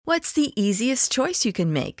What's the easiest choice you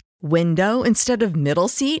can make? Window instead of middle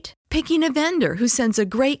seat? Picking a vendor who sends a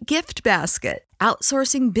great gift basket?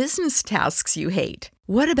 Outsourcing business tasks you hate?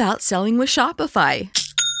 What about selling with Shopify?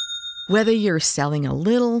 Whether you're selling a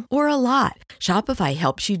little or a lot, Shopify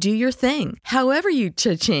helps you do your thing, however you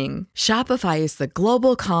cha-ching. Shopify is the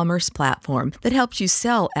global commerce platform that helps you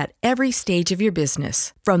sell at every stage of your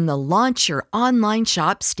business. From the launch your online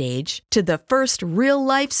shop stage to the first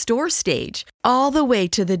real-life store stage, all the way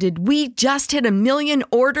to the did we just hit a million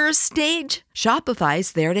orders stage.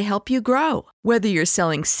 Shopify's there to help you grow. Whether you're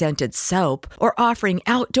selling scented soap or offering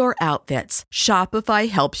outdoor outfits, Shopify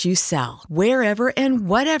helps you sell. Wherever and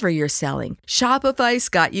whatever you're selling, Shopify's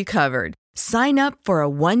got you covered. Sign up for a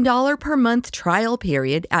 $1 per month trial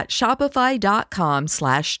period at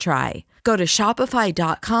shopify.com/try. Go to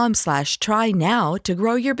shopify.com/try now to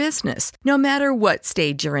grow your business, no matter what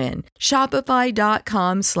stage you're in.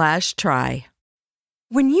 Shopify.com/try.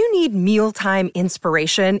 When you need mealtime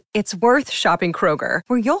inspiration, it's worth shopping Kroger,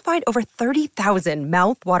 where you'll find over 30,000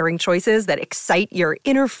 mouth-watering choices that excite your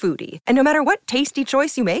inner foodie. And no matter what tasty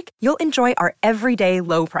choice you make, you'll enjoy our everyday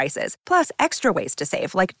low prices, plus extra ways to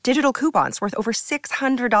save, like digital coupons worth over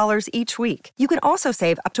 $600 each week. You can also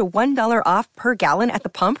save up to $1 off per gallon at the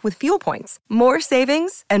pump with fuel points. More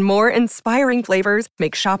savings and more inspiring flavors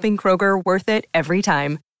make shopping Kroger worth it every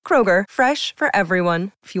time. Kroger, fresh for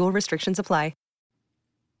everyone. Fuel restrictions apply.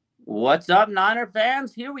 What's up, Niner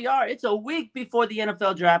fans? Here we are. It's a week before the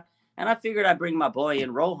NFL draft, and I figured I'd bring my boy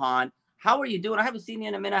in, Rohan. How are you doing? I haven't seen you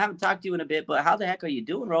in a minute. I haven't talked to you in a bit, but how the heck are you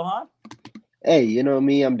doing, Rohan? Hey, you know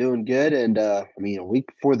me, I'm doing good. And a week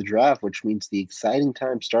before the draft, which means the exciting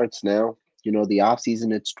time starts now. You know, the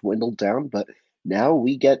offseason, it's dwindled down, but now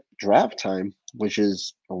we get draft time, which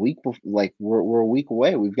is a week we're a week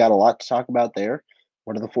away. We've got a lot to talk about there.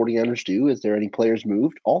 What do the 49ers do? Is there any players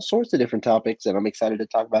moved? All sorts of different topics, and I'm excited to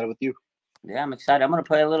talk about it with you. Yeah, I'm excited. I'm going to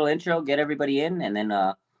play a little intro, get everybody in, and then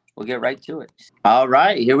we'll get right to it. All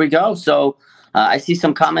right, here we go. So I see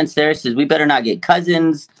some comments there. It says, we better not get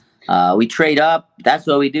Cousins. We trade up. That's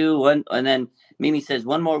what we do. And then Mimi says,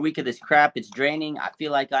 one more week of this crap. It's draining. I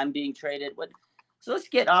feel like I'm being traded. So let's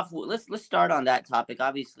get off. Let's start on that topic.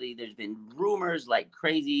 Obviously, there's been rumors like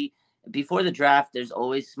crazy. Before the draft, there's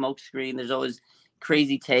always smoke screen. There's always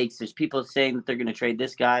crazy takes. There's people saying that they're going to trade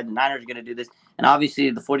this guy. The Niners are going to do this. And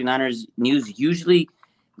obviously, the 49ers news usually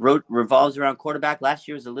revolves around quarterback. Last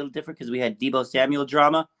year was a little different because we had Deebo Samuel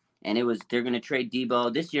drama, and it was they're going to trade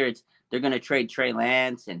Deebo. This year, they're going to trade Trey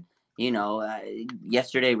Lance. And,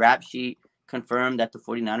 yesterday, Rap Sheet confirmed that the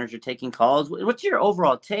 49ers are taking calls. What's your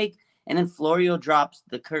overall take? And then Florio drops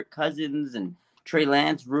the Kirk Cousins and Trey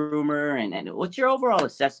Lance rumor. And what's your overall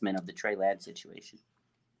assessment of the Trey Lance situation?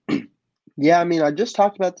 Yeah, I just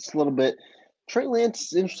talked about this a little bit. Trey Lance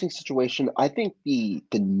is an interesting situation. I think the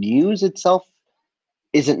news itself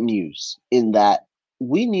isn't news in that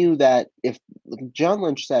we knew that if John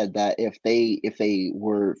Lynch said that if they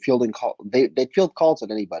were fielding call, they'd field calls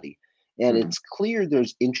at anybody. And it's clear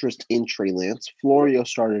there's interest in Trey Lance. Florio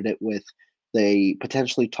started it with they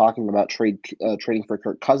potentially talking about trading for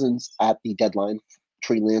Kirk Cousins at the deadline.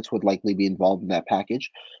 Trey Lance would likely be involved in that package.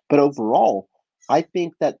 But overall, I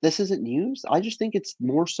think that this isn't news. I just think it's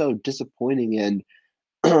more so disappointing and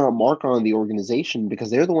a mark on the organization because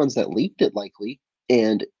they're the ones that leaked it likely.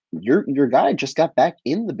 And your guy just got back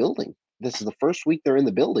in the building. This is the first week they're in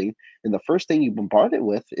the building. And the first thing you bombard it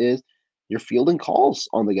with is you're fielding calls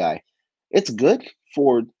on the guy. It's good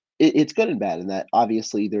it's good and bad in that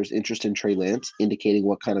obviously there's interest in Trey Lance indicating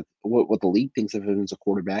what the league thinks of him as a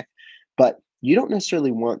quarterback. But you don't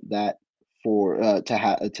necessarily want that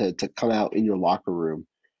to come out in your locker room.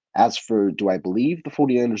 As for do I believe the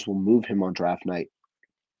 49ers will move him on draft night?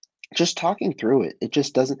 Just talking through it, it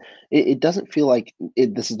just doesn't feel like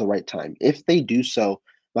this is the right time. If they do so,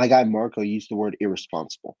 my guy Marco used the word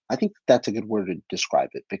irresponsible. I think that's a good word to describe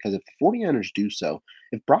it because if the 49ers do so,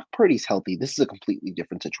 if Brock Purdy's healthy, this is a completely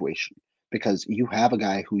different situation because you have a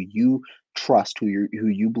guy who you trust, who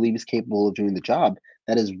you believe is capable of doing the job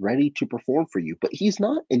that is ready to perform for you, but he's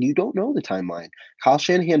not, and you don't know the timeline. Kyle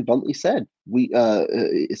Shanahan bluntly said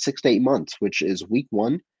 6 to 8 months, which is week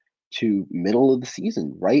 1 to middle of the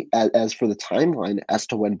season, right? As for the timeline as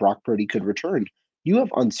to when Brock Purdy could return, you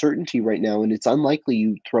have uncertainty right now, and it's unlikely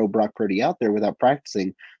you throw Brock Purdy out there without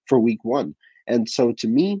practicing for week 1. And so to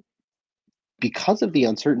me, because of the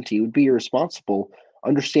uncertainty, it would be irresponsible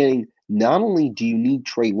understanding not only do you need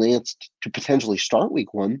Trey Lance to potentially start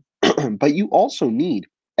week 1, but you also need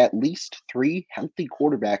at least 3 healthy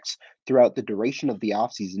quarterbacks throughout the duration of the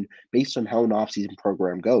offseason based on how an offseason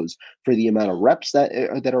program goes. For the amount of reps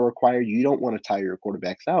that are required, you don't want to tire your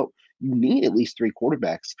quarterbacks out. you need at least three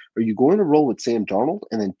quarterbacks. Are you going to roll with Sam Darnold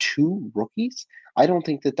and then two rookies? I don't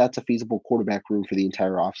think that that's a feasible quarterback room for the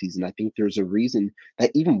entire offseason. I think there's a reason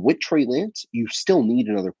that even with Trey Lance, you still need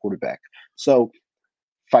another quarterback. So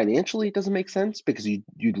financially, it doesn't make sense because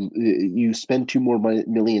you spend $2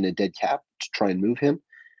 million in dead cap to try and move him.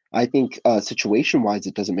 I think situation wise,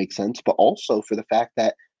 it doesn't make sense, but also for the fact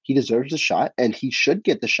that he deserves a shot and he should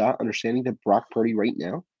get the shot, understanding that Brock Purdy right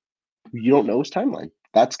now, you don't know his timeline.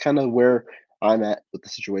 That's kind of where I'm at with the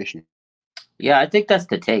situation. Yeah, I think that's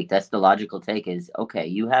the take. That's the logical take is, okay,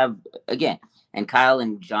 you have, again, and Kyle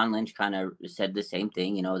and John Lynch kind of said the same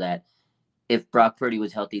thing, that if Brock Purdy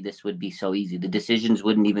was healthy, this would be so easy. The decisions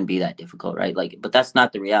wouldn't even be that difficult, right? But that's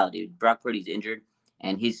not the reality. Brock Purdy's injured,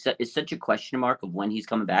 and it's such a question mark of when he's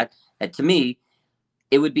coming back that to me,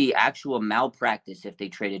 it would be actual malpractice if they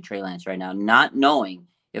traded Trey Lance right now, not knowing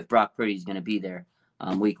if Brock Purdy's going to be there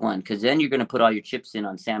week one, because then you're going to put all your chips in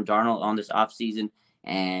on Sam Darnold on this offseason,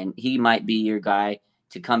 and he might be your guy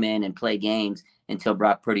to come in and play games until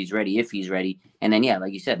Brock Purdy's ready, if he's ready. And then, yeah,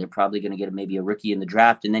 like you said, they're probably going to get maybe a rookie in the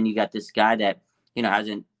draft. And then you got this guy that,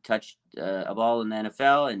 hasn't touched a ball in the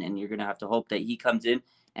NFL. And you're going to have to hope that he comes in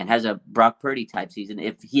and has a Brock Purdy type season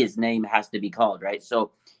if his name has to be called, right?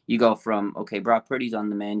 So you go from, okay, Brock Purdy's on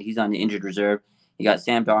the mend. He's on the injured reserve. You got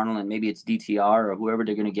Sam Darnold, and maybe it's DTR or whoever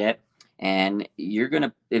they're going to get. And you're going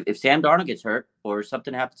to, if Sam Darnold gets hurt or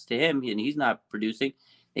something happens to him and he's not producing,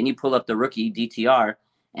 then you pull up the rookie DTR.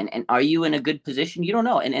 And are you in a good position? You don't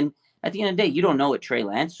know. And at the end of the day, you don't know with Trey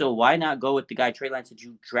Lance. So why not go with the guy, Trey Lance, that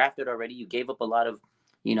you drafted already? You gave up a lot of,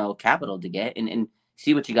 capital to get and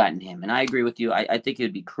see what you got in him. And I agree with you. I think it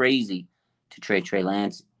would be crazy to trade Trey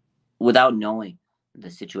Lance without knowing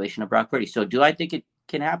the situation of Brock Purdy. So do I think it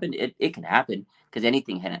can happen? It can happen because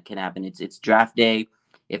anything can happen. It's draft day.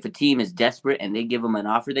 If a team is desperate and they give them an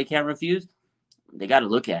offer they can't refuse, they got to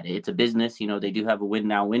look at it. It's a business. They do have a win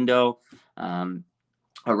now window,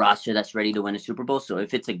 a roster that's ready to win a Super Bowl. So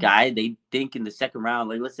if it's a guy they think in the second round,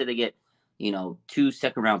 like let's say they get, 2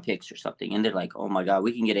 second-round picks or something, and they're like, oh my God,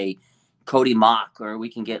 we can get a Cody Mock or we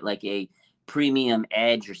can get like a premium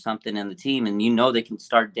edge or something in the team, and they can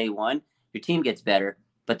start day one, your team gets better,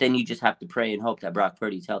 but then you just have to pray and hope that Brock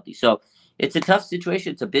Purdy's healthy. So it's a tough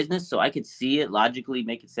situation. It's a business, so I could see it logically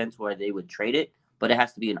making sense where they would trade it, but it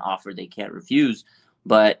has to be an offer they can't refuse.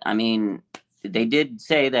 But, I mean, they did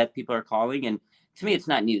say that people are calling, and to me, it's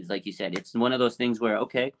not news. Like you said, it's one of those things where,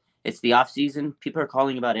 okay, it's the offseason. People are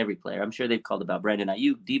calling about every player. I'm sure they've called about Brandon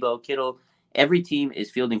Ayuk, Debo, Kittle. Every team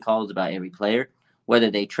is fielding calls about every player. Whether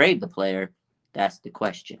they trade the player, that's the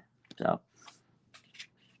question. So,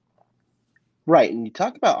 Right, and you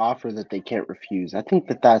talk about offer that they can't refuse. I think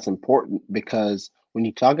that that's important because when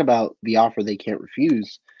you talk about the offer they can't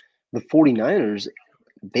refuse, the 49ers,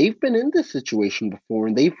 they've been in this situation before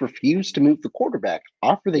and they've refused to move the quarterback.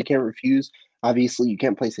 Offer they can't refuse. Obviously, you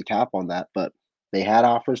can't place a cap on that, but they had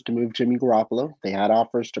offers to move Jimmy Garoppolo. They had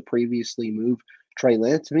offers to previously move Trey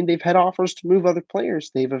Lance. I mean, they've had offers to move other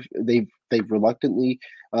players. They've reluctantly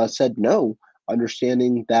said no,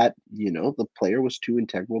 understanding that the player was too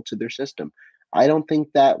integral to their system. I don't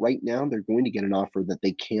think that right now they're going to get an offer that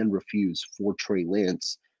they can refuse for Trey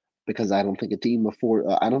Lance because I don't think a team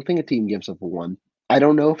gives up a one. I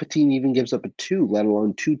don't know if a team even gives up a two, let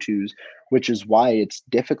alone two twos, which is why it's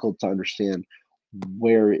difficult to understand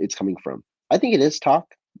where it's coming from. I think it is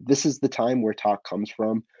talk. This is the time where talk comes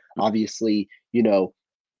from. Obviously, the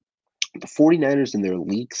 49ers and their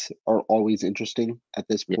leaks are always interesting at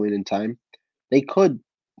this point in time. They could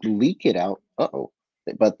leak it out.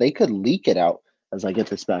 But they could leak it out as I get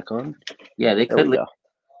this back on. Yeah, they could.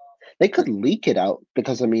 They could leak it out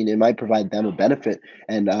because, it might provide them a benefit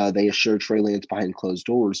and they assure Trey Lance behind closed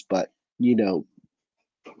doors. But,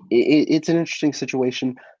 it's an interesting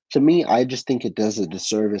situation. To me, I just think it does a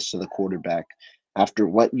disservice to the quarterback. After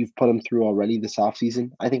what you've put him through already this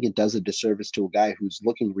offseason, I think it does a disservice to a guy who's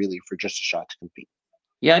looking really for just a shot to compete.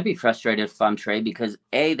 Yeah, I'd be frustrated if I'm Trey because,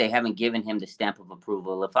 A, they haven't given him the stamp of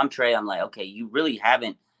approval. If I'm Trey, I'm like, okay, you really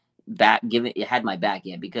haven't had my back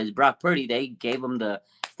yet because Brock Purdy, they gave him the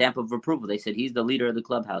stamp of approval. They said he's the leader of the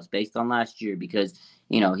clubhouse based on last year because,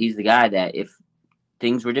 he's the guy that if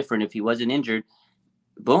things were different, if he wasn't injured,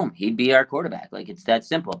 boom, he'd be our quarterback. Like, it's that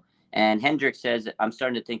simple. And Hendrick says, I'm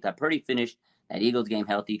starting to think that Purdy finished that Eagles game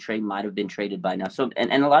healthy. Trey might have been traded by now. So,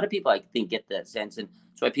 and a lot of people, I think, get that sense. And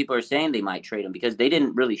that's why people are saying they might trade him because they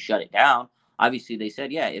didn't really shut it down. Obviously, they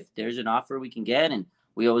said, yeah, if there's an offer we can get and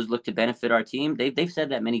we always look to benefit our team. They've said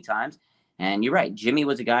that many times. And you're right. Jimmy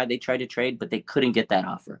was a guy they tried to trade, but they couldn't get that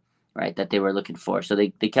offer, right, that they were looking for. So they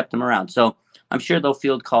kept him around. So I'm sure they'll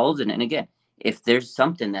field calls. And again, if there's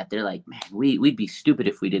something that they're like, man, we'd be stupid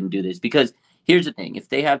if we didn't do this. Because here's the thing: if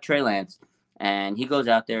they have Trey Lance and he goes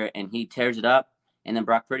out there and he tears it up, and then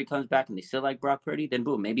Brock Purdy comes back and they still like Brock Purdy, then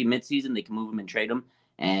boom, maybe midseason they can move him and trade him,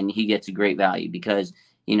 and he gets a great value because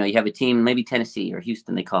you have a team, maybe Tennessee or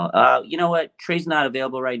Houston, they call it. You know what? Trey's not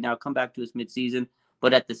available right now. Come back to us midseason.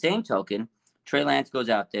 But at the same token, Trey Lance goes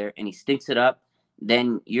out there and he stinks it up.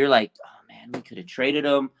 Then you're like, oh man, we could have traded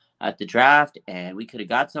him at the draft and we could have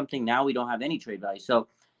got something. Now we don't have any trade value. So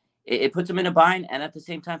it puts him in a bind. And at the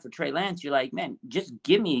same time, for Trey Lance, you're like, man, just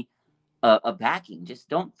give me a backing. Just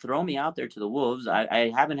don't throw me out there to the Wolves.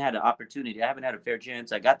 I haven't had an opportunity. I haven't had a fair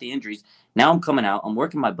chance. I got the injuries. Now I'm coming out. I'm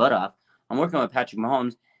working my butt off. I'm working with Patrick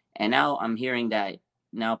Mahomes. And now I'm hearing that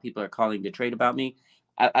now people are calling to trade about me.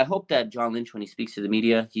 I hope that John Lynch, when he speaks to the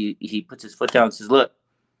media, he puts his foot down and says, look,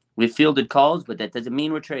 we've fielded calls, but that doesn't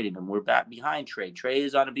mean we're trading him. We're back behind Trey. Trey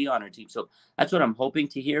is on to be on our team. So that's what I'm hoping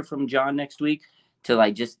to hear from John next week, to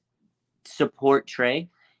like just support Trey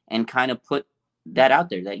and kind of put that out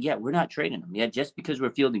there that, yeah, we're not trading him. Yeah, just because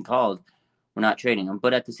we're fielding calls, we're not trading him.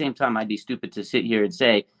 But at the same time, I'd be stupid to sit here and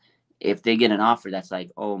say, if they get an offer that's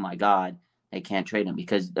like, oh my God, they can't trade him.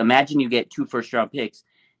 Because imagine you get 2 first-round picks.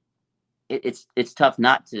 It's tough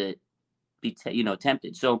not to be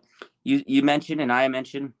tempted. So you mentioned and I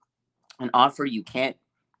mentioned an offer you can't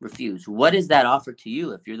refuse. What is that offer to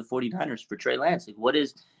you if you're the 49ers for Trey Lance? Like,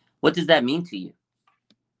 what does that mean to you?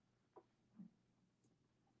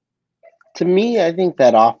 To me, I think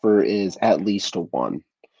that offer is at least a 1.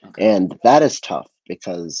 Okay. And that is tough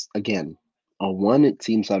because, again, a 1, it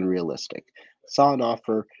seems unrealistic. Saw an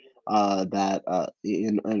offer that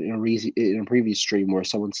in a previous stream where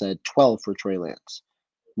someone said 12 for Trey Lance.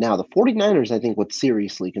 Now, the 49ers, I think, would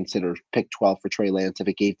seriously consider pick 12 for Trey Lance if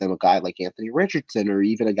it gave them a guy like Anthony Richardson or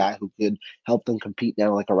even a guy who could help them compete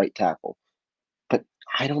now like a right tackle. But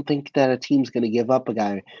I don't think that a team's going to give up a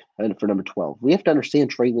guy for number 12. We have to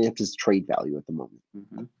understand Trey Lance's trade value at the moment.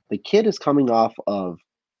 Mm-hmm. The kid is coming off of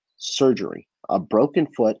surgery, a broken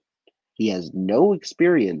foot. He has no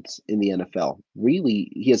experience in the NFL.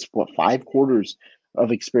 Really, he has, 5 quarters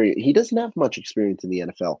of experience. He doesn't have much experience in the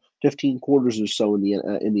NFL. 15 quarters or so in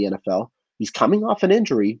the NFL. He's coming off an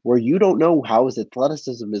injury where you don't know how his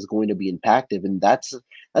athleticism is going to be impacted, and that's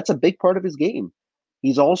a big part of his game.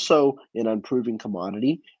 He's also an unproven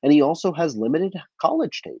commodity, and he also has limited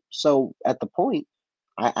college tape. So at the point,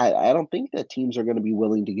 I don't think that teams are going to be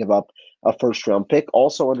willing to give up a first-round pick.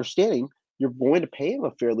 Also understanding you're going to pay him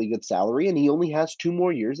a fairly good salary, and he only has 2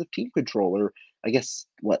 more years of team control, or I guess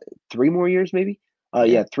 3 more years maybe.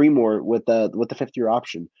 Yeah, 3 more with the 5th-year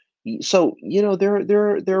option. So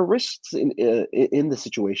there are risks in the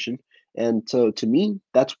situation, and so to me,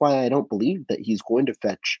 that's why I don't believe that he's going to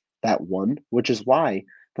fetch that 1, which is why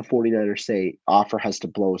the 49ers say offer has to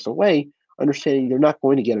blow us away, understanding they're not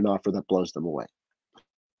going to get an offer that blows them away.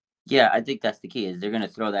 Yeah, I think that's the key, is they're going to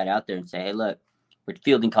throw that out there and say, hey, look, we're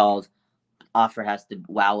fielding calls. Offer has to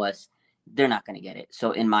wow us. They're not going to get it.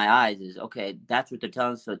 So in my eyes is, okay, that's what they're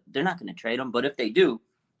telling us. So they're not going to trade them. But if they do,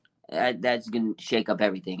 that's going to shake up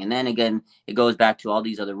everything. And then again, it goes back to all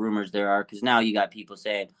these other rumors there are, because now you got people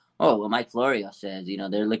saying, oh, well, Mike Florio says,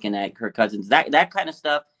 they're looking at Kirk Cousins. That kind of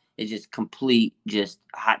stuff is just complete, just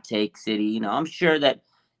hot take city. I'm sure that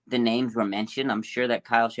the names were mentioned. I'm sure that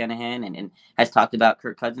Kyle Shanahan and has talked about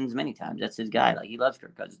Kirk Cousins many times. That's his guy. Like, he loves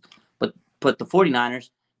Kirk Cousins. But the 49ers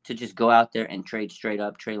to just go out there and trade straight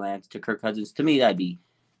up Trey Lance to Kirk Cousins, to me, that'd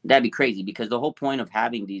be crazy, because the whole point of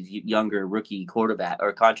having these younger rookie quarterback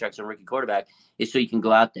or contracts on rookie quarterback is so you can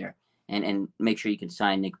go out there and make sure you can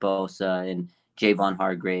sign Nick Bosa and Javon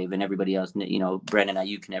Hargrave and everybody else, Brandon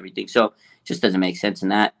Ayuk and everything. So it just doesn't make sense in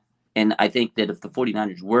that. And I think that if the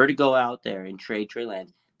 49ers were to go out there and trade Trey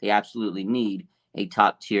Lance, they absolutely need a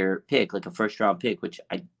top-tier pick, like a first-round pick, which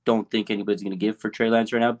I don't think anybody's going to give for Trey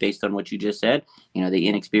Lance right now based on what you just said, the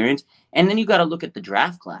inexperience. And then you got to look at the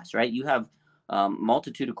draft class, right? You have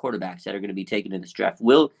multitude of quarterbacks that are going to be taken in this draft.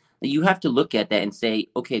 You have to look at that and say,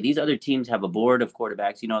 okay, these other teams have a board of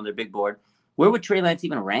quarterbacks, on their big board. Where would Trey Lance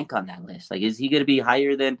even rank on that list? Like, is he going to be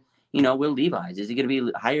higher than, Will Levis? Is he going to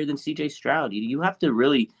be higher than CJ Stroud? You have to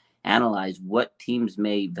really analyze what teams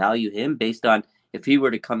may value him based on if he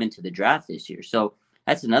were to come into the draft this year. So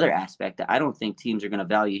that's another aspect that I don't think teams are going to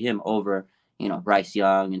value him over, Bryce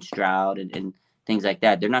Young and Stroud and things like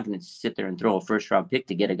that. They're not going to sit there and throw a first-round pick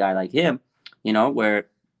to get a guy like him, where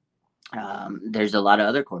there's a lot of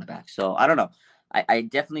other quarterbacks. So I don't know. I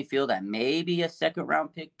definitely feel that maybe a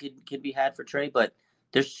second-round pick could be had for Trey, but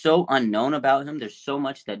they're so unknown about him. There's so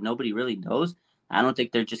much that nobody really knows. I don't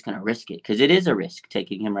think they're just going to risk it, because it is a risk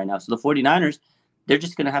taking him right now. So the 49ers, they're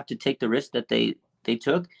just going to have to take the risk that they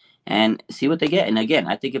took and see what they get. And again,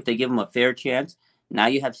 I think if they give him a fair chance, now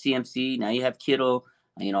you have CMC, now you have Kittle,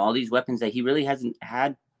 all these weapons that he really hasn't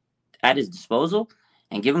had at his disposal,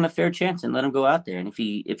 and give him a fair chance and let him go out there. And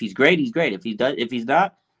if he's great, he's great. If he's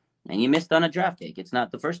not, and you missed on a draft pick, it's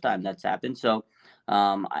not the first time that's happened. So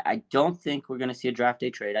I don't think we're going to see a draft day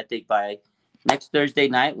trade. I think by next Thursday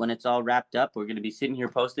night, when it's all wrapped up, we're going to be sitting here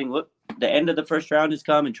posting, look, the end of the first round has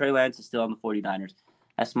come and Trey Lance is still on the 49ers.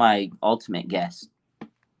 That's my ultimate guess.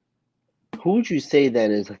 Who would you say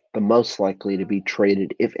then is the most likely to be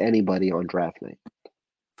traded, if anybody, on draft night?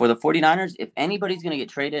 For the 49ers, if anybody's going to get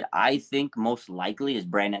traded, I think most likely is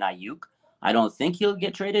Brandon Ayuk. I don't think he'll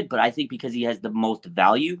get traded, but I think because he has the most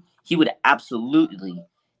value, he would absolutely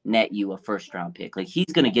net you a first-round pick. Like,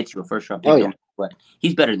 he's going to get you a first-round pick. Oh, yeah. But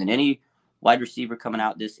he's better than any wide receiver coming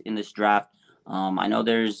out in this draft. I know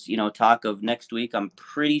there's, talk of next week. I'm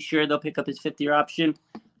pretty sure they'll pick up his fifth-year option,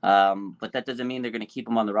 but that doesn't mean they're going to keep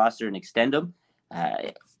him on the roster and extend him.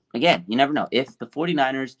 Again, you never know. If the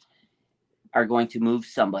 49ers are going to move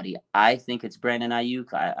somebody, I think it's Brandon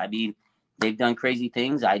Ayuk. I mean, they've done crazy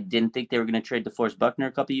things. I didn't think they were going to trade DeForest Buckner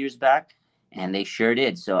a couple years back, and they sure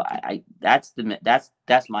did. So that's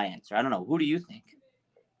my answer. I don't know. Who do you think?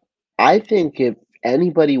 I think if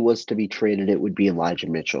anybody was to be traded, it would be Elijah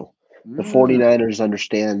Mitchell. The 49ers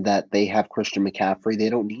understand that they have Christian McCaffrey. They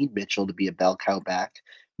don't need Mitchell to be a bell cow back.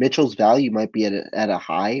 Mitchell's value might be at a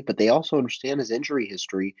high, but they also understand his injury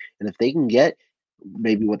history. And if they can get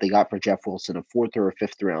maybe what they got for Jeff Wilson, a fourth or a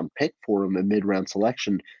fifth round pick for him, a mid round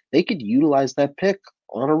selection, they could utilize that pick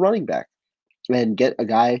on a running back and get a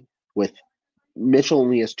guy with Mitchell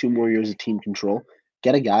only has 2 more years of team control.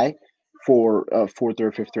 Get a guy for a fourth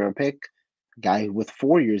or fifth round pick, guy with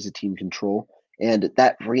 4 years of team control. And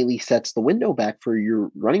that really sets the window back for your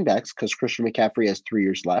running backs because Christian McCaffrey has 3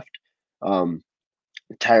 years left.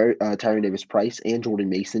 Tyron Davis-Price and Jordan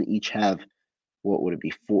Mason each have, what would it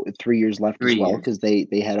be, 3 years left 3 as well, years. because they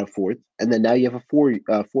had a fourth, and then now you have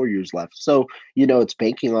a 4 years left. So it's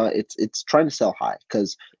banking on it's trying to sell high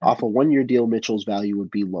because off a 1-year deal, Mitchell's value would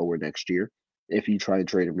be lower next year if you try and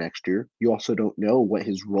trade him next year. You also don't know what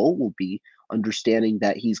his role will be, understanding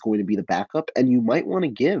that he's going to be the backup, and you might want to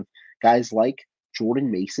give guys like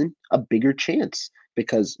Jordan Mason a bigger chance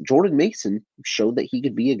because Jordan Mason showed that he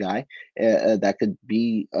could be a guy that could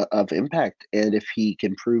be of impact. And if he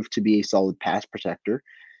can prove to be a solid pass protector,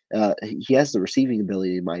 he has the receiving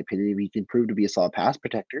ability, in my opinion. If he can prove to be a solid pass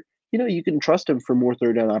protector, you can trust him for more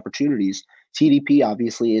third down opportunities. TDP,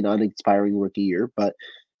 obviously, an uninspiring rookie year, but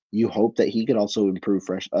you hope that he could also improve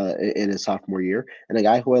in his sophomore year. And a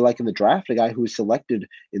guy who I like in the draft, a guy who was selected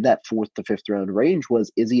in that 4th to 5th round range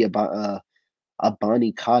was Izzy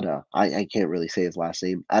Abanikada. I can't really say his last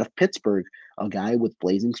name. Out of Pittsburgh, a guy with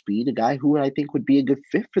blazing speed, a guy who I think would be a good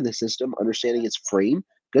fit for the system, understanding his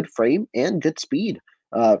good frame, and good speed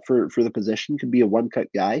for the position. Could be a one-cut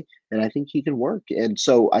guy, and I think he can work. And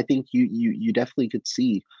so I think you definitely could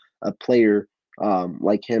see a player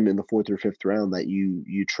like him in the 4th or 5th round that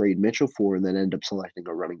you trade Mitchell for and then end up selecting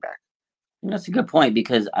a running back. That's a good point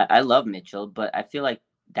because I love Mitchell, but I feel like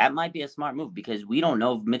that might be a smart move because we don't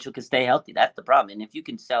know if Mitchell can stay healthy. That's the problem. And if you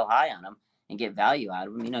can sell high on him and get value out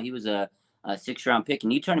of him, he was a 6th-round pick,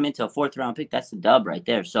 and you turn him into a 4th-round pick, that's the dub right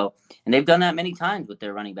there. So, and they've done that many times with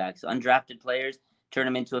their running backs. Undrafted players turn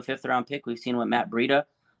them into a 5th-round pick. We've seen with Matt Breida.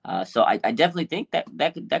 So I definitely think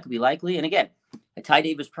that could be likely. And again, Ty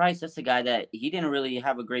Davis-Price, that's a guy that he didn't really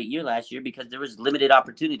have a great year last year because there was limited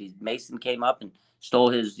opportunities. Mason came up and stole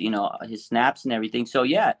his snaps and everything. So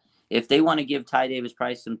yeah, if they want to give Ty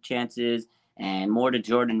Davis-Price some chances and more to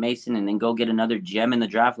Jordan Mason and then go get another gem in the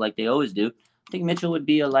draft like they always do, I think Mitchell would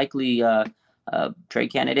be a likely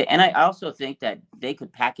trade candidate. And I also think that they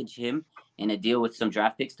could package him in a deal with some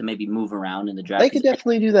draft picks to maybe move around in the draft. They could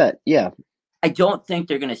definitely do that, yeah. I don't think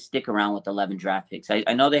they're going to stick around with 11 draft picks.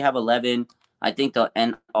 I know they have 11. I think they'll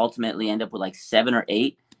ultimately end up with like 7 or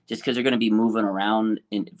 8 just because they're going to be moving around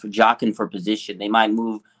for jockeying for position. They might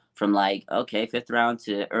move from 5th round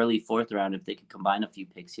to early 4th round if they could combine a few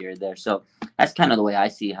picks here or there. So that's kind of the way I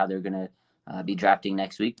see how they're going to be drafting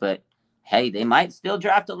next week. But hey, they might still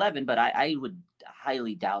draft 11, but I would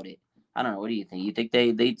highly doubt it. I don't know. What do you think? You think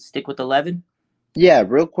they'd stick with 11? Yeah,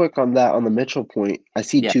 real quick on that, on the Mitchell point, I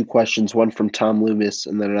see 2 questions, one from Tom Loomis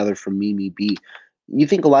and then another from Mimi B. You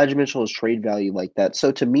think Elijah Mitchell has trade value like that?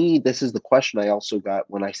 So to me, this is the question I also got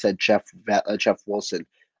when I said Jeff Wilson.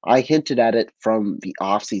 I hinted at it from the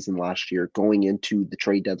offseason last year going into the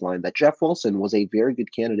trade deadline that Jeff Wilson was a very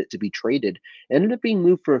good candidate to be traded, ended up being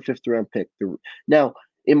moved for a 5th-round pick. Now,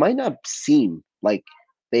 it might not seem like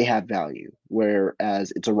they have value,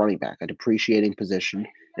 whereas it's a running back, a depreciating position.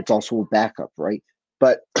 It's also a backup, right?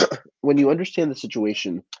 But when you understand the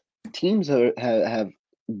situation, teams have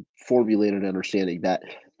formulated an understanding that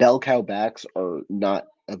bell cow backs are not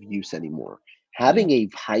of use anymore. Yeah. Having a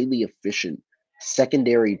highly efficient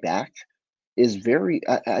secondary back is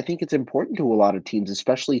I think it's important to a lot of teams,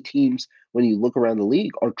 especially teams when you look around the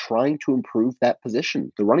league are trying to improve that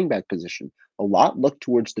position, the running back position. A lot look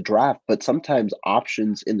towards the draft, but sometimes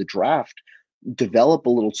options in the draft develop a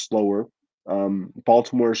little slower.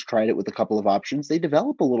 Baltimore's tried it with a couple of options. They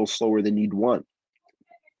develop a little slower than you'd want.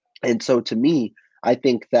 And so to me, I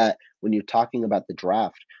think that when you're talking about the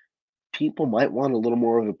draft, people might want a little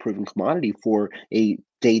more of a proven commodity for a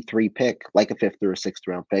day 3 pick, like a 5th or a 6th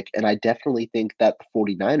round pick, and I definitely think that the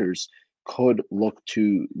 49ers could look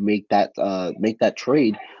to make that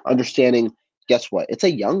trade, understanding, guess what? It's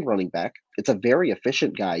a young running back. It's a very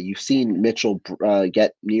efficient guy. You've seen Mitchell,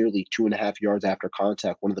 get nearly 2.5 yards after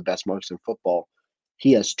contact, one of the best marks in football.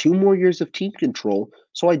 He has 2 more years of team control,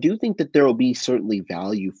 so I do think that there will be certainly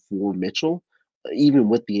value for Mitchell, even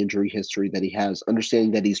with the injury history that he has,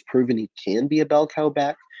 understanding that he's proven he can be a bell cow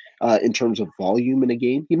back in terms of volume in a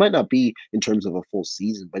game. He might not be in terms of a full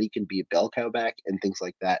season, but he can be a bell cow back and things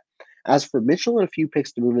like that. As for Mitchell and a few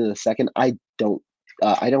picks to move into the second, I don't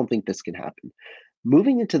think this can happen.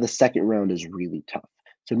 Moving into the second round is really tough.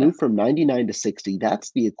 To move from 99 to 60,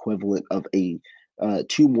 that's the equivalent of a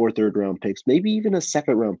 2 more third round picks, maybe even a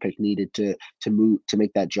second round pick needed to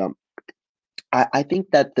make that jump. I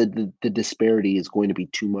think that the disparity is going to be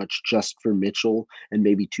too much just for Mitchell and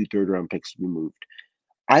maybe 2 third round picks to be moved.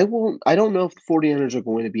 I don't know if the 49ers are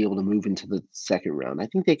going to be able to move into the second round. I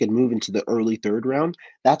think they could move into the early third round.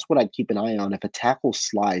 That's what I'd keep an eye on. If a tackle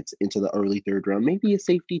slides into the early third round, maybe a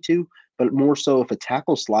safety too, but more so if a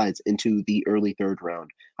tackle slides into the early third round,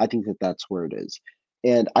 I think that that's where it is.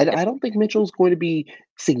 And I don't think Mitchell's going to be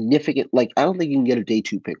significant. Like, I don't think you can get a day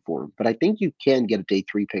 2 pick for him, but I think you can get a day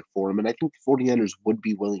 3 pick for him. And I think the 49ers would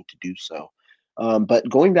be willing to do so. But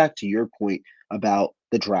going back to your point about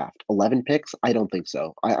the draft, 11 picks, I don't think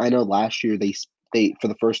so. I know last year they for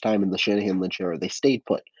the first time in the Shanahan Lynch era, they stayed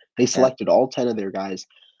put. They Yeah. selected all 10 of their guys.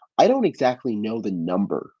 I don't exactly know the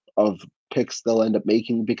number of picks they'll end up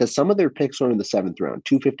making because some of their picks are in the 7th round,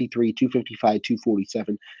 253, 255,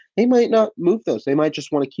 247. They might not move those. They might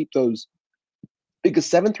just want to keep those because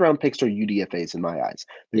 7th round picks are UDFAs in my eyes.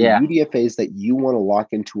 They're Yeah. UDFAs that you want to lock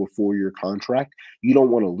into a 4-year contract. You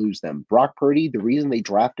don't want to lose them. Brock Purdy, the reason they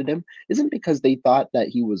drafted him isn't because they thought that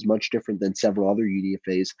he was much different than several other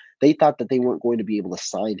UDFAs. They thought that they weren't going to be able to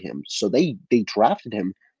sign him. So they drafted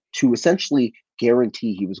him to essentially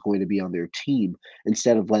guarantee he was going to be on their team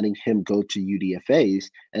instead of letting him go to UDFAs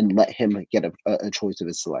and let him get a choice of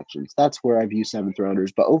his selections. That's where I view 7th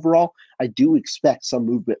rounders. But overall, I do expect some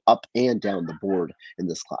movement up and down the board in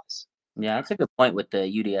this class. Yeah, that's a good point with the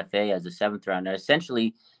UDFA as a 7th rounder.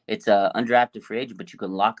 Essentially, it's a undrafted free agent, but you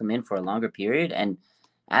can lock him in for a longer period. And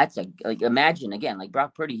that's like imagine again, like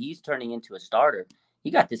Brock Purdy, he's turning into a starter.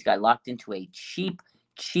 You got this guy locked into a cheap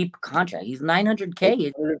contract. He's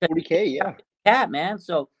 900K. 140K, yeah. Cat, man.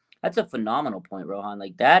 So that's a phenomenal point, Rohan.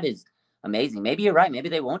 Like that is amazing. Maybe you're right. Maybe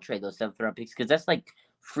they won't trade those 7th round picks because that's like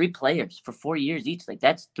free players for 4 years each. Like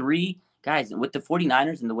that's 3 guys. And with the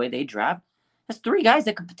 49ers and the way they draft, that's 3 guys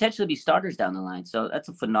that could potentially be starters down the line. So that's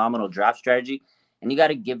a phenomenal draft strategy. And you got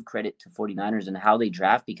to give credit to 49ers and how they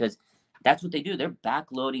draft because that's what they do. They're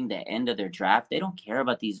backloading the end of their draft. They don't care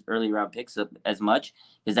about these early round picks as much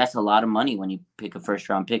because that's a lot of money when you pick a first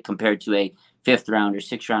round pick compared to a 5th rounder,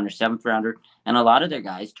 6th rounder, 7th rounder. And a lot of their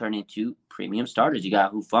guys turn into premium starters. You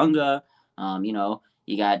got Hufanga,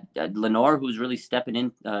 you got Lenore, who's really stepping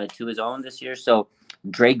in to his own this year. So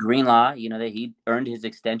Dre Greenlaw, that he earned his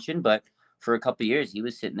extension, but for a couple of years, he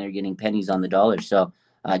was sitting there getting pennies on the dollar. So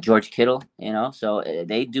George Kittle, so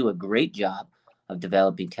they do a great job of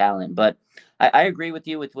developing talent. But I agree with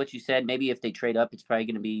you with what you said. Maybe if they trade up, it's probably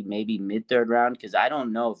going to be maybe mid-3rd round because I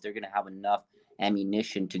don't know if they're going to have enough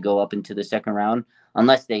ammunition to go up into the 2nd round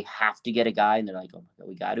unless they have to get a guy and they're like, oh my God,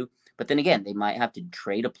 we got to. But then again, they might have to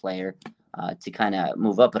trade a player to kind of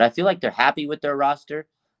move up. But I feel like they're happy with their roster.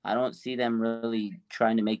 I don't see them really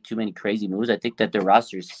trying to make too many crazy moves. I think that their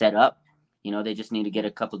roster is set up. They just need to get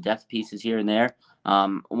a couple depth pieces here and there.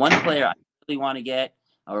 One player I really want to get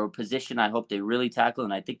or a position I hope they really tackle,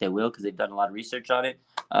 and I think they will because they've done a lot of research on it,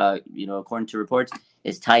 according to reports,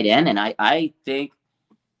 is tight end. And I think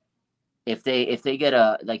if they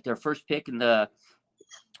get their first pick in the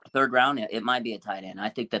 3rd round, it might be a tight end. I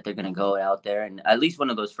think that they're going to go out there and at least one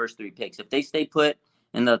of those first 3 picks. If they stay put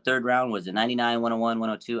in the 3rd round, was it 99, 101,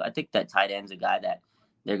 102? I think that tight end's a guy that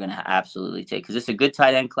they're going to absolutely take, because it's a good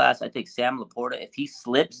tight end class. I think Sam Laporta, if he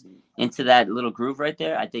slips into that little groove right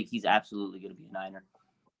there, I think he's absolutely going to be a Niner.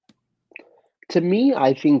 To me,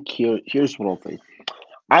 I think here's what I'll think.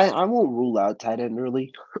 I won't rule out tight end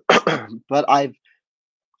early, but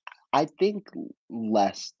I think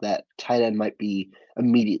less that tight end might be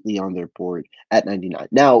immediately on their board at 99.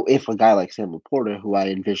 Now, if a guy like Sam Laporta, who I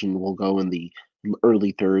envision will go in the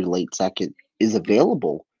early third, late second, is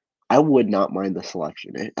available, I would not mind the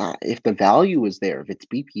selection. If the value is there, if it's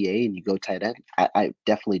BPA and you go tight end, I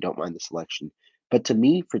definitely don't mind the selection. But to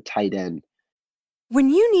me, for tight end, When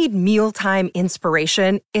you need mealtime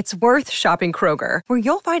inspiration, it's worth shopping Kroger, where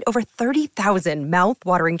you'll find over 30,000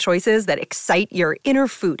 mouth-watering choices that excite your inner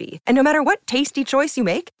foodie. And no matter what tasty choice you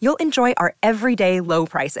make, you'll enjoy our everyday low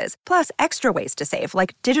prices, plus extra ways to save,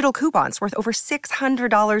 like digital coupons worth over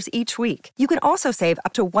 $600 each week. You can also save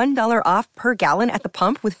up to $1 off per gallon at the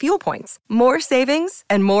pump with fuel points. More savings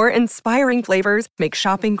and more inspiring flavors make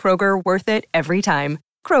shopping Kroger worth it every time.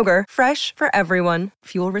 Kroger, fresh for everyone.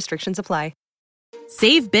 Fuel restrictions apply.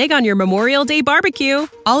 Save big on your Memorial Day barbecue,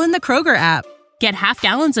 all in the Kroger app. Get half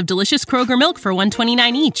gallons of delicious Kroger milk for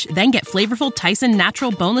 $1.29 each. Then get flavorful Tyson natural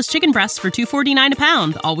boneless chicken breasts for $2.49 a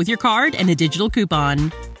pound, all with your card and a digital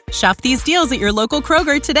coupon. Shop these deals at your local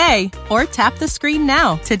Kroger today, or tap the screen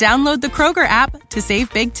now to download the Kroger app to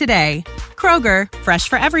save big today. Kroger, fresh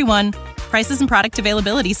for everyone. Prices and product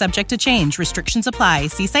availability subject to change. Restrictions apply.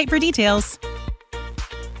 See site for details.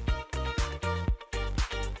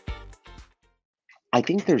 I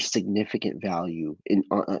think there's significant value in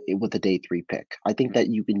with the day 3 pick. I think that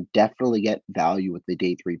you can definitely get value with the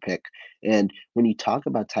day 3 pick. And when you talk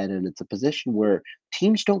about tight end, it's a position where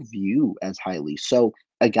teams don't view as highly. So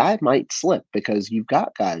a guy might slip because you've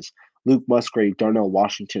got guys, Luke Musgrave, Darnell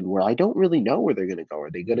Washington, where I don't really know where they're going to go.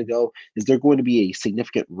 Are they going to go? Is there going to be a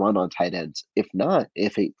significant run on tight ends? If not,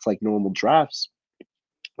 if it's like normal drafts,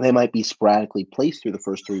 they might be sporadically placed through the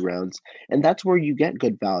first 3 rounds, and that's where you get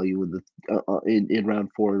good value in the in round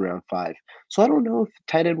 4 and round 5. So I don't know if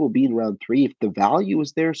tight end will be in round 3. If the value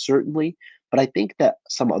is there, certainly, but I think that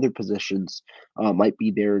some other positions might be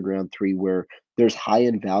there in round 3 where there's high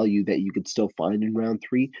end value that you could still find in round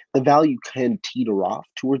 3. The value can teeter off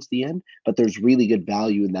towards the end, but there's really good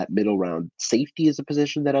value in that middle round. Safety is a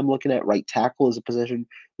position that I'm looking at. Right tackle is a position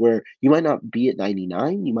where you might not be at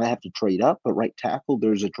 99, you might have to trade up, but right tackle,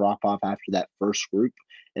 there's a drop off after that first group.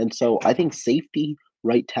 And so I think safety,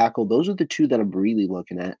 right tackle, those are the two that I'm really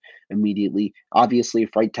looking at immediately. Obviously,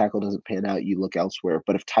 if right tackle doesn't pan out, you look elsewhere.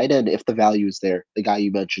 But if tight end, if the value is there, the guy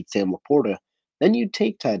you mentioned, Sam Laporta, then you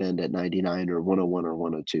take tight end at 99 or 101 or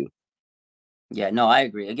 102. Yeah, no, I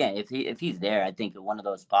agree. Again, if he's there, I think at one of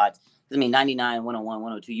those spots, I mean, 99, 101,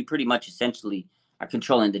 102, you pretty much essentially are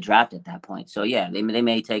controlling the draft at that point. So yeah, they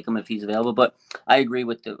may take him if he's available. But I agree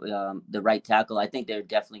with the right tackle. I think they're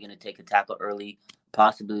definitely going to take a tackle early,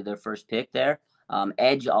 possibly their first pick there.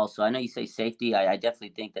 Edge also. I know you say safety. I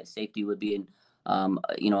definitely think that safety would be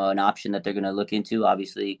an option that they're going to look into.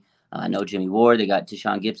 Obviously, I know Jimmy Ward. They got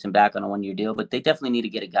Tashawn Gibson back on a 1-year deal, but they definitely need to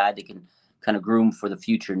get a guy that can kind of groom for the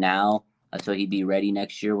future now, so he'd be ready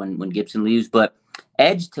next year when Gibson leaves. But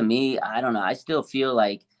edge, to me, I don't know. I still feel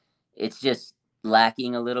like it's just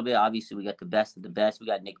lacking a little bit. Obviously, we got the best of the best. We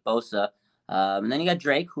got Nick Bosa. And then you got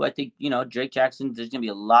Drake, who I think, Drake Jackson, there's going to be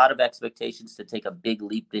a lot of expectations to take a big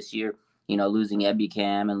leap this year, losing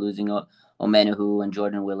Ebicam and losing Omenahu and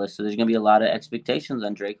Jordan Willis. So there's going to be a lot of expectations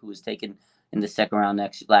on Drake, who was taken in the second round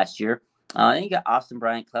last year. Then you got Austin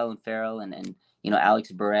Bryant, Clelin Ferrell, and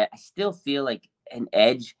Alex Barrett. I still feel like an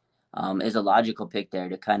edge is a logical pick there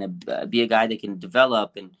to kind of be a guy that can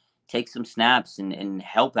develop and take some snaps and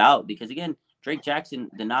help out. Because, again, Drake Jackson,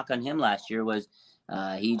 the knock on him last year was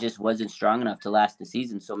he just wasn't strong enough to last the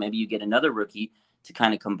season. So maybe you get another rookie to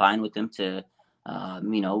kind of combine with him to,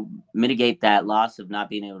 mitigate that loss of not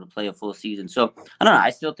being able to play a full season. So, I don't know. I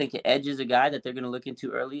still think Edge is a guy that they're going to look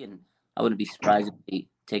into early, and I wouldn't be surprised if they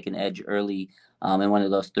take an Edge early in one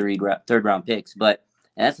of those third-round picks. But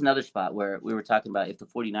and that's another spot where we were talking about if the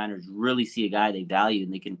 49ers really see a guy they value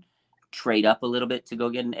and they can trade up a little bit to go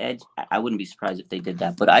get an edge, I wouldn't be surprised if they did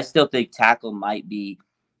that. But I still think tackle might be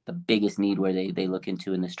the biggest need where they look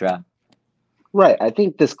into in this draft. Right. I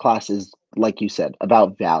think this class is, like you said,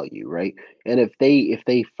 about value, right? And if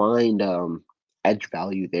they find edge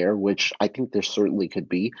value there, which I think there certainly could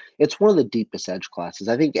be, it's one of the deepest edge classes.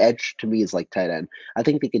 I think edge to me is like tight end. I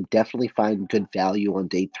think they can definitely find good value on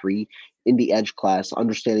day 3 in the edge class,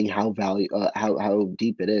 understanding how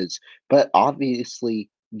deep it is. But obviously,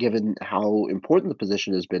 given how important the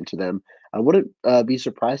position has been to them, I wouldn't be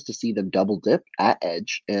surprised to see them double dip at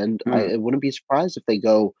edge, and I wouldn't be surprised if they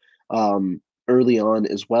go early on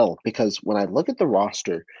as well, because when I look at the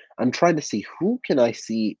roster, I'm trying to see who can I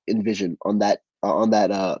see envision on that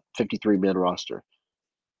 53-man roster.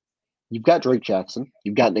 You've got Drake Jackson,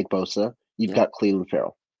 you've got Nick Bosa, you've Yeah. got Cleveland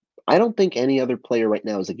Farrell. I don't think any other player right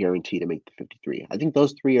now is a guarantee to make the 53. I think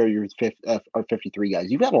those three are your 53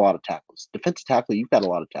 guys. You've got a lot of tackles. Defensive tackle, you've got a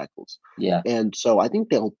lot of tackles. Yeah. And so I think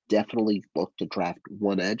they'll definitely look to draft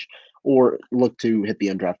one edge or look to hit the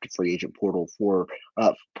undrafted free agent portal for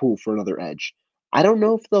pool for another edge. I don't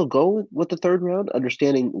know if they'll go with the third round,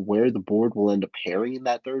 understanding where the board will end up pairing in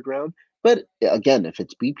that third round. But again, if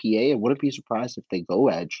it's BPA, I wouldn't be surprised if they go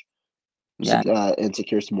edge Yeah. and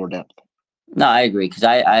secure some more depth. No, I agree, because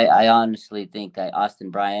I honestly think that Austin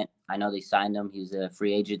Bryant, I know they signed him. He was a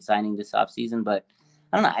free agent signing this offseason, but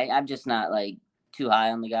I don't know. I'm just not like too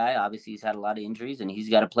high on the guy. Obviously, he's had a lot of injuries, and he's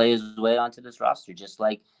got to play his way onto this roster, just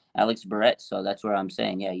like Alex Barrett. So that's where I'm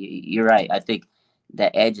saying, yeah, you're right. I think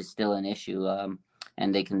the edge is still an issue,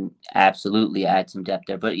 and they can absolutely add some depth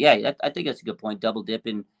there. But yeah, I think that's a good point. Double dip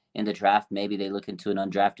in the draft. Maybe they look into an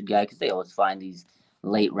undrafted guy, because they always find these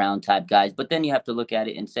late round type guys. But then you have to look at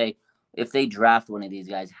it and say, if they draft one of these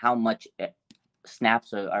guys, how much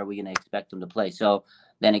snaps are we going to expect them to play? So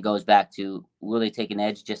then it goes back to, will they take an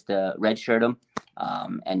edge just to redshirt them?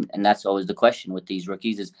 And that's always the question with these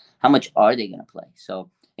rookies, is how much are they going to play? So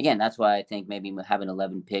again, that's why I think maybe having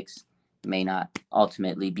 11 picks may not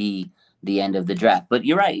ultimately be the end of the draft. But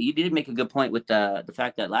you're right. You did make a good point with the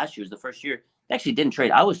fact that last year was the first year they actually didn't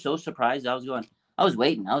trade. I was so surprised. I was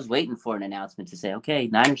waiting for an announcement to say, okay,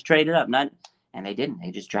 Niners traded up. And they didn't.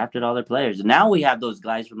 They just drafted all their players. And now we have those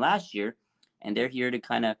guys from last year, and they're here to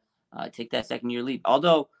kind of take that second-year leap.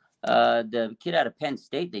 Although the kid out of Penn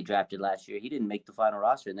State they drafted last year, he didn't make the final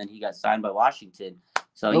roster, and then he got signed by Washington.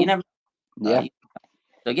 So you never. Yeah.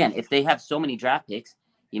 So again, if they have so many draft picks,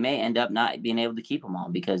 you may end up not being able to keep them all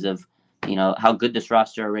because of how good this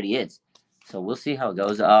roster already is. So we'll see how it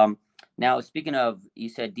goes. Now, speaking of, you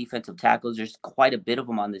said defensive tackles, there's quite a bit of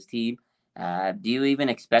them on this team. Do you even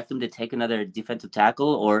expect them to take another defensive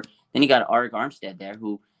tackle? Or then you got Arik Armstead there,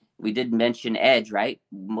 who we did mention edge, right?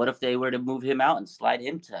 What if they were to move him out and slide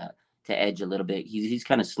him to edge a little bit? He's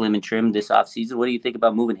kind of slim and trim this offseason. What do you think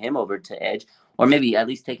about moving him over to edge, or maybe at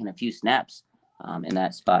least taking a few snaps in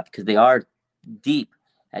that spot? Because they are deep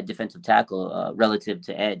at defensive tackle relative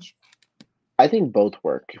to edge. I think both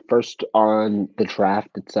work. First, on the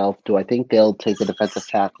draft itself, do I think they'll take a defensive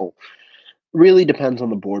tackle? Really depends on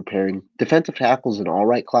the board pairing. Defensive tackle's an all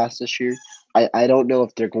right class this year. I don't know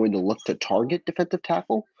if they're going to look to target defensive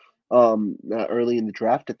tackle early in the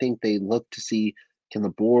draft. I think they look to see, can the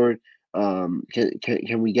board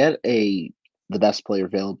can we get the best player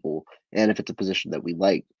available, and if it's a position that we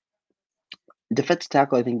like. Defensive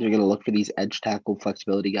tackle, I think they're going to look for these edge tackle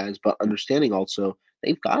flexibility guys, but understanding also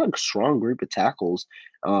they've got a strong group of tackles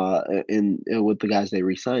with the guys they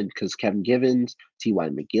re-signed, because Kevin Givens, T.Y.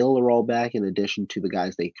 McGill are all back, in addition to the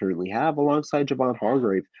guys they currently have alongside Javon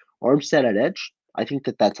Hargrave. Armstead at edge, I think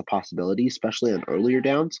that's a possibility, especially on earlier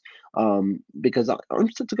downs, because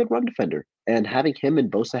Armstead's a good run defender, and having him and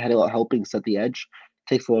Bosa helping set the edge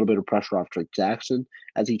takes a little bit of pressure off Drake Jackson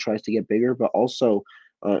as he tries to get bigger, but also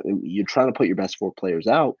you're trying to put your best four players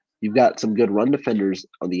out. You've got some good run defenders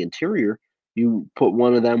on the interior. You put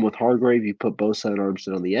one of them with Hargrave, you put Bosa and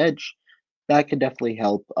Armstead on the edge. That could definitely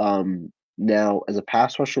help. Now, as a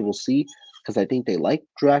pass rusher, we'll see, because I think they like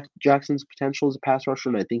Jackson's potential as a pass rusher,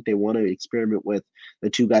 and I think they want to experiment with the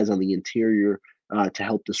two guys on the interior to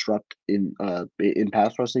help disrupt in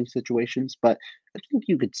pass rushing situations. But I think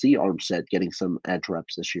you could see Armstead getting some edge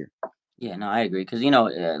reps this year. Yeah, no, I agree. Because,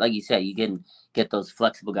 like you said, you can get those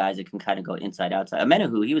flexible guys that can kind of go inside, outside.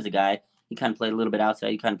 Amenahu, he was a guy, he kind of played a little bit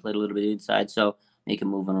outside, he kind of played a little bit inside, so they can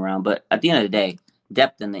move him around. But at the end of the day,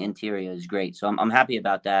 depth in the interior is great. So I'm happy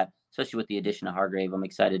about that, especially with the addition of Hargrave. I'm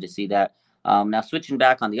excited to see that. Now, switching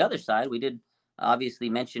back on the other side, we did obviously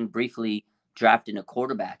mention briefly drafting a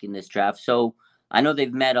quarterback in this draft. So I know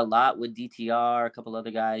they've met a lot with DTR, a couple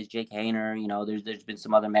other guys, Jake Haener. There's been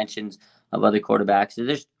some other mentions of other quarterbacks. So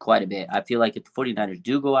there's quite a bit. I feel like if the 49ers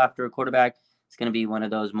do go after a quarterback, it's going to be one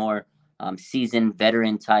of those more seasoned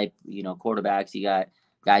veteran type, quarterbacks. You got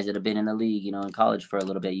guys that have been in the league, in college for a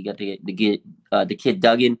little bit. You got the kid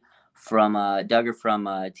Duggan from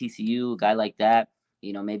TCU, a guy like that.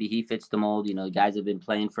 Maybe he fits the mold. Guys have been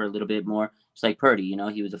playing for a little bit more. It's like Purdy,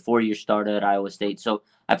 he was a 4-year starter at Iowa State. So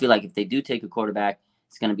I feel like if they do take a quarterback,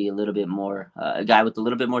 it's going to be a little bit more, a guy with a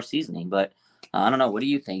little bit more seasoning. But I don't know. What do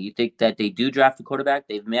you think? You think that they do draft a quarterback?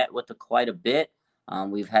 They've met with quite a bit.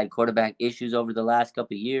 We've had quarterback issues over the last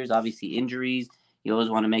couple of years. Obviously, injuries. You always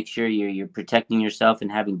want to make sure you're protecting yourself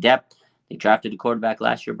and having depth. They drafted a quarterback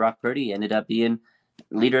last year, Brock Purdy, ended up being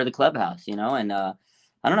leader of the clubhouse, and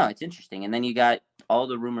I don't know, it's interesting. And then you got all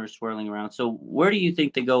the rumors swirling around. So where do you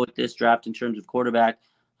think they go with this draft in terms of quarterback?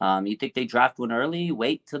 You think they draft one early,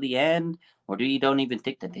 wait till the end, or you don't even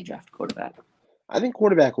think that they draft a quarterback? I think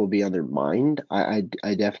quarterback will be on their mind. I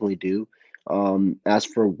definitely do. As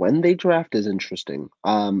for when they draft is interesting.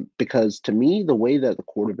 Because to me, the way that the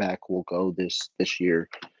quarterback will go this year,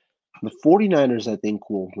 the 49ers, I think,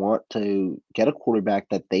 will want to get a quarterback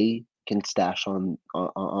that they can stash on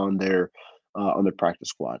their practice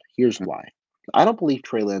squad. Here's why. I don't believe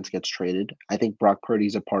Trey Lance gets traded. I think Brock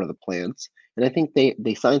Purdy's a part of the plans. And I think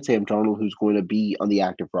they signed Sam Darnold, who's going to be on the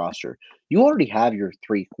active roster. You already have your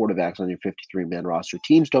three quarterbacks on your 53-man roster.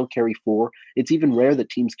 Teams don't carry four. It's even rare that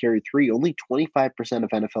teams carry three. Only 25% of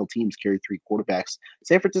NFL teams carry three quarterbacks.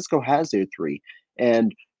 San Francisco has their three.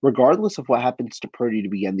 And regardless of what happens to Purdy to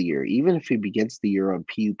begin the year, even if he begins the year on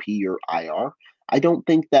PUP or IR, I don't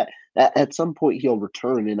think that at some point he'll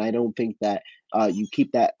return. And I don't think that you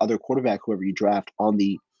keep that other quarterback, whoever you draft, on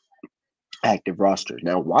the active roster.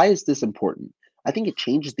 Now, why is this important? I think it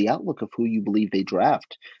changes the outlook of who you believe they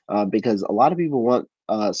draft because a lot of people want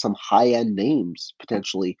some high-end names,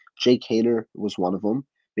 potentially. Jake Hader was one of them.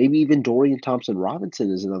 Maybe even Dorian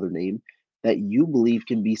Thompson-Robinson is another name that you believe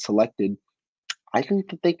can be selected. I think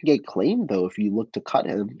that they can get claimed, though, if you look to cut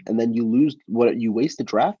him, and then you waste the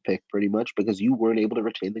draft pick pretty much because you weren't able to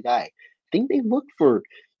retain the guy. I think they look for,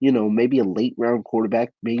 maybe a late round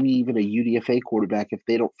quarterback, maybe even a UDFA quarterback if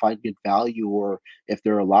they don't find good value or if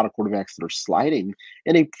there are a lot of quarterbacks that are sliding.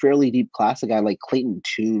 In a fairly deep class, a guy like Clayton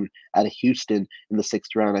Tune out of Houston in the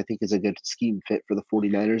 6th round, I think is a good scheme fit for the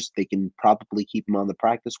 49ers. They can probably keep him on the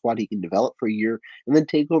practice squad. He can develop for a year and then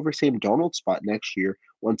take over Sam Darnold's spot next year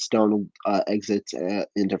once Darnold exits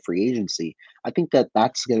into free agency. I think that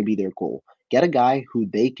that's going to be their goal. Get a guy who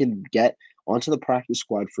they can get onto the practice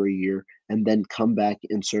squad for a year and then come back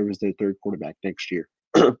and serve as their third quarterback next year.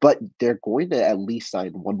 But they're going to at least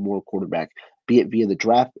sign one more quarterback, be it via the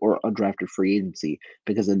draft or undrafted free agency,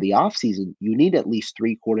 because in the offseason, you need at least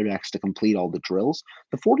 3 quarterbacks to complete all the drills.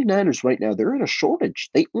 The 49ers right now, they're in a shortage.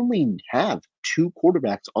 They only have 2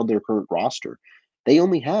 quarterbacks on their current roster. They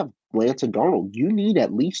only have Lance and Darnold. You need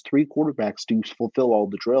at least 3 quarterbacks to fulfill all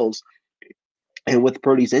the drills. And with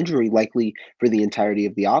Purdy's injury likely for the entirety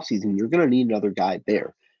of the offseason, you're going to need another guy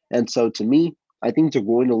there. And so to me, I think they're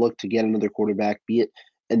going to look to get another quarterback, be it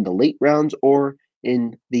in the late rounds or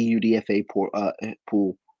in the UDFA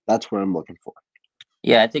pool. That's what I'm looking for.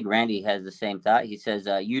 Yeah, I think Randy has the same thought. He says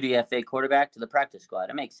UDFA quarterback to the practice squad.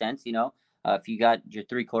 It makes sense, if you got your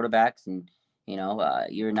 3 quarterbacks and,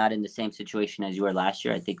 you're not in the same situation as you were last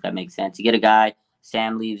year, I think that makes sense. You get a guy,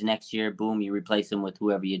 Sam leaves next year, boom, you replace him with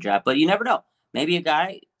whoever you draft. But you never know. Maybe a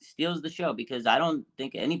guy steals the show because I don't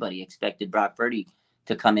think anybody expected Brock Purdy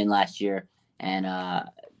to come in last year and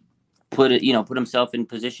put himself in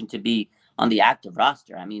position to be on the active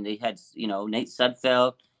roster. I mean, they had, Nate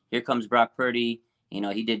Sudfeld. Here comes Brock Purdy.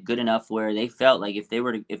 He did good enough where they felt like if they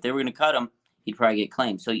were going to cut him, he'd probably get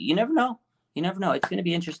claimed. So you never know. You never know. It's going to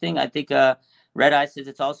be interesting. I think Red Eye says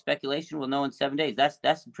it's all speculation. We'll know in 7 days.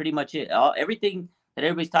 That's pretty much it. Everything that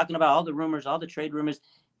everybody's talking about, all the rumors, all the trade rumors,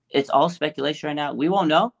 it's all speculation right now. We won't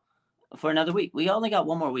know for another week. We only got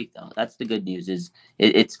one more week, though. That's the good news. Is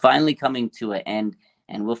it's finally coming to an end,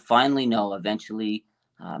 and we'll finally know eventually.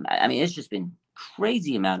 I mean, it's just been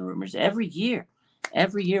crazy amount of rumors every year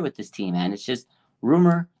with this team, man. It's just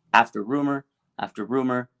rumor after rumor after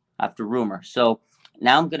rumor after rumor. So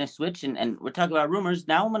now I'm going to switch, and we're talking about rumors.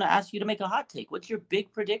 Now I'm going to ask you to make a hot take. What's your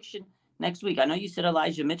big prediction next week? I know you said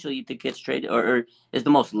Elijah Mitchell you think gets traded or is the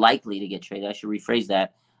most likely to get traded. I should rephrase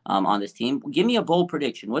that. On this team. Give me a bold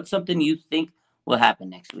prediction. What's something you think will happen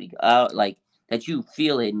next week? Like that you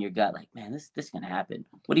feel it in your gut, like, man, this is gonna happen.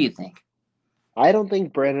 What do you think? I don't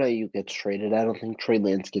think Brandon Ayuk gets traded. I don't think Trey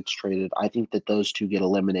Lance gets traded. I think that those two get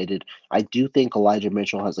eliminated. I do think Elijah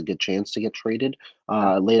Mitchell has a good chance to get traded.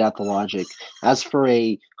 Laid out the logic. As for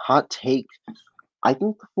a hot take, I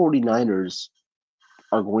think the 49ers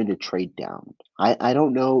are going to trade down. I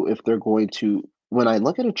don't know if they're going to. When I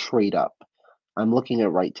look at a trade up, I'm looking at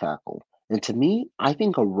right tackle. And to me, I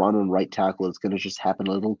think a run on right tackle is going to just happen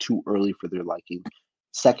a little too early for their liking.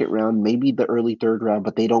 2nd round, maybe the early 3rd round,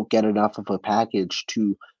 but they don't get enough of a package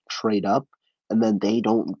to trade up. And then they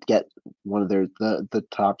don't get one of the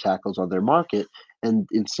top tackles on their market and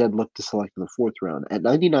instead look to select in the 4th round. At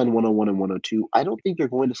 99, 101, and 102, I don't think they're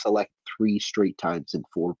going to select 3 straight times in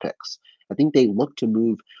 4 picks. I think they look to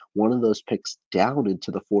move one of those picks down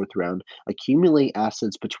into the 4th round, accumulate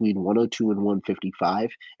assets between 102 and 155,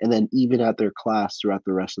 and then even out their class throughout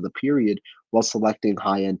the rest of the period while selecting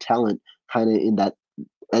high-end talent kind of in that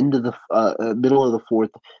end of the middle of the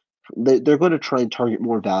fourth. They're going to try and target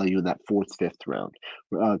more value in that fourth, fifth round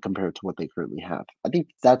compared to what they currently have. I think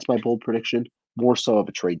that's my bold prediction, more so of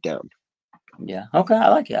a trade down. Yeah. Okay. I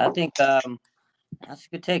like it. I think that's a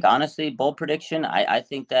good take. Honestly, bold prediction. I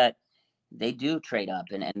think that they do trade up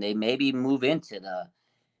and they maybe move into the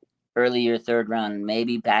earlier third round,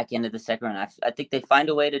 maybe back into the second round. I think they find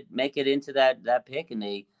a way to make it into that pick, and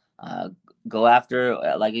they go after,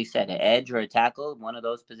 like you said, an edge or a tackle, one of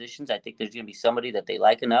those positions. I think there's going to be somebody that they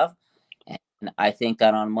like enough, and I think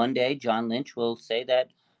that on Monday, John Lynch will say that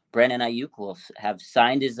Brandon Ayuk will have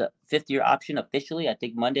signed his fifth-year option officially. I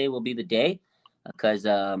think Monday will be the day because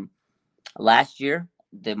last year,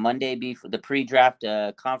 the Monday before the pre-draft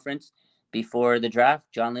conference before the draft,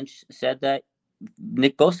 John Lynch said that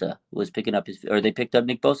Nick Bosa was picking up they picked up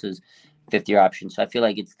Nick Bosa's fifth-year option. So I feel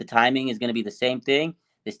like the timing is going to be the same thing.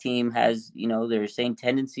 This team has, their same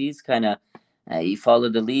tendencies. Kind of, you follow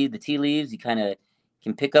the tea leaves. You kind of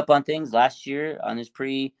can pick up on things. Last year on his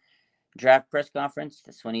pre-draft press conference,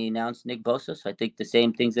 that's when he announced Nick Bosa. So I think the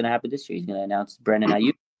same thing's going to happen this year. He's going to announce Brandon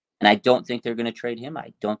Ayuk, and I don't think they're going to trade him.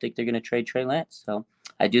 I don't think they're going to trade Trey Lance. So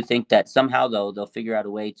I do think that somehow though they'll figure out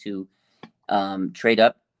a way to trade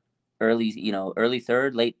up early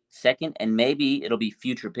third, late second, and maybe it'll be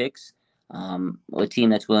future picks. A team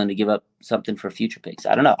that's willing to give up something for future picks.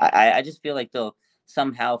 I don't know. I just feel like they'll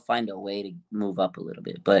somehow find a way to move up a little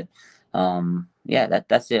bit. But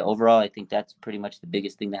that's it. Overall, I think that's pretty much the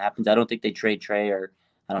biggest thing that happens. I don't think they trade Trey, or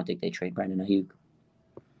I don't think they trade Brandon Ayuk.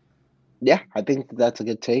 Yeah, I think that's a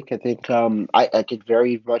good take. I think I could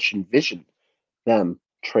very much envision them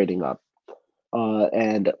trading up.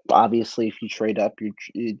 And obviously, if you trade up,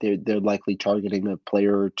 they're likely targeting a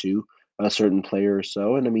player or two, a certain player or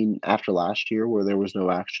so. And I mean, after last year where there was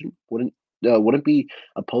no action, wouldn't be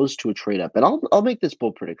opposed to a trade up. And I'll make this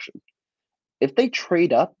bold prediction: if they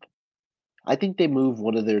trade up, I think they move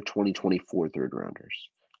one of their 2024 third rounders.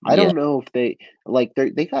 I Yeah. don't know if they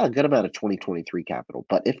got a good amount of 2023 capital,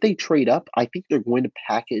 but if they trade up, I think they're going to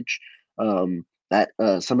package that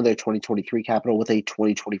some of their 2023 capital with a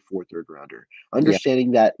 2024 third rounder. Yeah.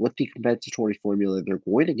 Understanding that with the compensatory formula, they're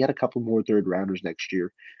going to get a couple more third rounders next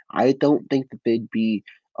year. I don't think that they'd be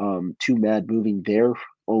too mad moving their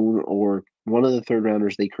own or one of the third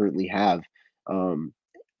rounders they currently have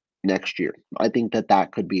next year. I think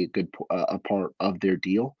that could be a part of their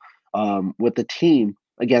deal. With the team,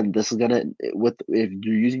 again, this is gonna if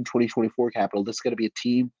you're using 2024 capital, this is gonna be a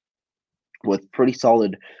team with pretty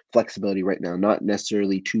solid flexibility right now. Not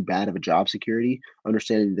necessarily too bad of a job security,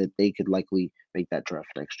 understanding that they could likely make that draft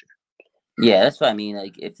next year. Yeah, that's what I mean.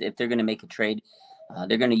 Like if they're going to make a trade,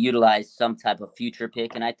 they're going to utilize some type of future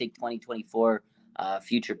pick, and I think 2024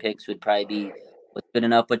 future picks would probably be good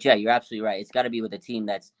enough. But yeah, you're absolutely right. It's got to be with a team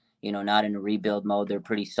that's not in a rebuild mode. They're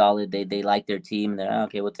pretty solid. They like their team. They're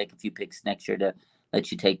okay. We'll take a few picks next year to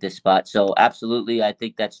let you take this spot. So absolutely, I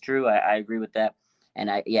think that's true. I agree with that, and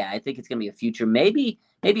I think it's going to be a future, maybe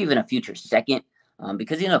even a future second,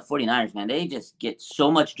 because 49ers, man, they just get so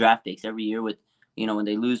much draft picks every year with. When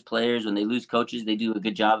they lose players, when they lose coaches, they do a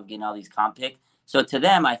good job of getting all these comp picks. So to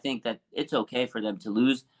them, I think that it's okay for them to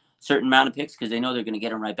lose certain amount of picks because they know they're going to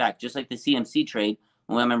get them right back. Just like the CMC trade.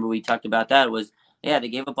 Well, I remember we talked about that they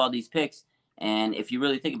gave up all these picks. And if you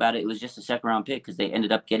really think about it, it was just a second round pick because they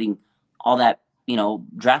ended up getting all that,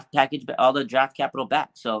 draft package, all the draft capital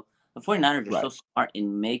back. So the 49ers are so smart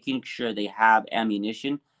in making sure they have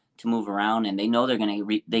ammunition to move around, and they know they're going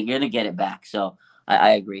to get it back. So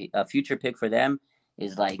I agree. A future pick for them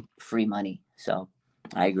is like free money. So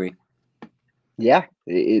I agree. Yeah,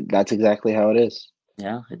 that's exactly how it is.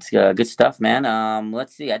 Yeah, it's good stuff, man.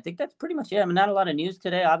 Let's see. I think that's pretty much it. I mean, not a lot of news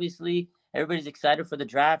today. Obviously, everybody's excited for the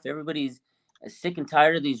draft. Everybody's sick and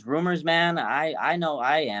tired of these rumors, man. I know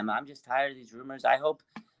I am. I'm just tired of these rumors. I hope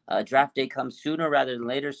draft day comes sooner rather than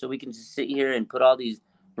later so we can just sit here and put all these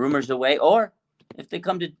rumors away. Or if they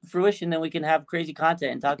come to fruition, then we can have crazy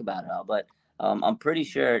content and talk about it all. But I'm pretty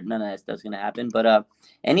sure none of that stuff's going to happen. But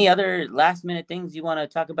any other last minute things you want to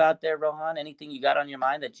talk about there, Rohan? Anything you got on your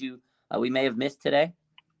mind that we may have missed today?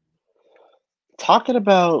 Talking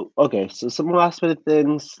about so some last minute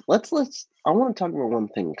things. Let's I want to talk about one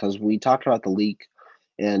thing because we talked about the leak,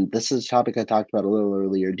 and this is a topic I talked about a little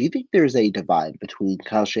earlier. Do you think there's a divide between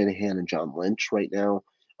Kyle Shanahan and John Lynch right now,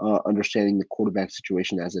 understanding the quarterback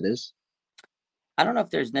situation as it is? I don't know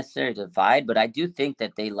if there's necessarily a divide, but I do think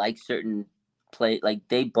that they like certain play, like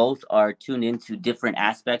they both are tuned into different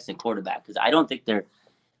aspects of quarterback because I don't think they're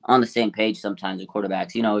on the same page sometimes with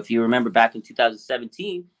quarterbacks. If you remember back in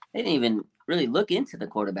 2017, they didn't even really look into the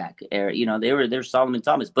quarterback era. They were Solomon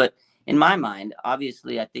Thomas, but in my mind,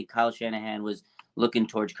 obviously, I think Kyle Shanahan was looking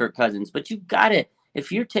towards Kirk Cousins, but you got it.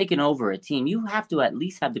 If you're taking over a team, you have to at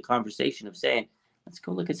least have the conversation of saying, let's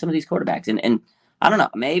go look at some of these quarterbacks. And I don't know,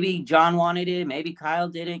 maybe John wanted it, maybe Kyle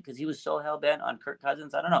didn't because he was so hell-bent on Kirk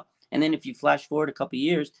Cousins. I don't know. And then if you flash forward a couple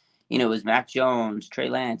years, it was Mac Jones, Trey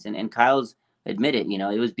Lance, and Kyle's admitted,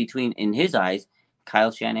 it was between, in his eyes,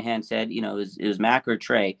 Kyle Shanahan said, it was Mac or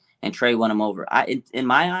Trey, and Trey won him over. In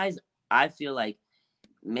my eyes, I feel like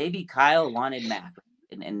maybe Kyle wanted Mac,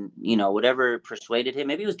 and whatever persuaded him.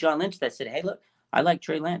 Maybe it was John Lynch that said, hey, look, I like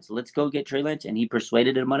Trey Lance. Let's go get Trey Lance. And he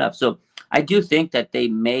persuaded him enough. So I do think that they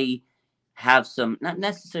may have some, not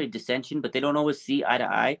necessarily dissension, but they don't always see eye to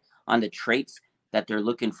eye on the traits that they're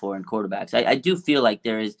looking for in quarterbacks. I do feel like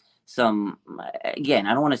there is some, again,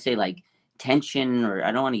 I don't want to say like tension, or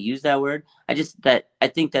I don't want to use that word. I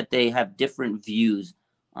think that they have different views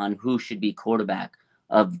on who should be quarterback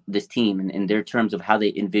of this team and in their terms of how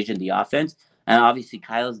they envision the offense. And obviously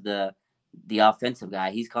Kyle's the offensive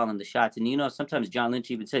guy. He's calling the shots. And, sometimes John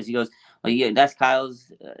Lynch even says, he goes, well, yeah, that's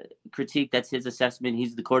Kyle's critique. That's his assessment.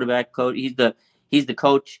 He's the quarterback coach. He's the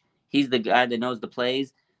coach. He's the guy that knows the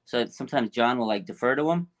plays. So sometimes John will defer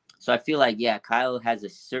to him. So I feel like, yeah, Kyle has a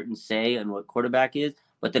certain say on what quarterback is,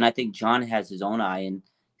 but then I think John has his own eye in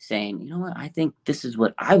saying, you know what, I think this is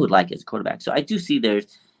what I would like as a quarterback. So I do see there's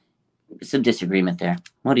some disagreement there.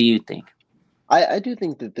 What do you think? I do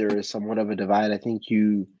think that there is somewhat of a divide. I think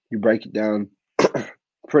you break it down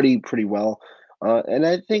pretty well. And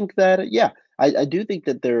I think that, yeah, I do think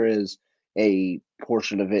that there is a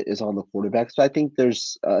portion of it is on the quarterbacks, but I think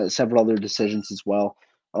there's several other decisions as well.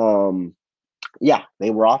 Yeah,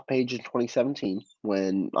 they were off page in 2017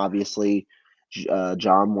 when obviously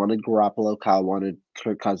John wanted Garoppolo, Kyle wanted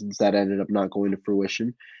Kirk Cousins. That ended up not going to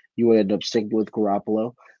fruition. You ended up sticking with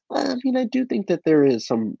Garoppolo. I mean, I do think that there is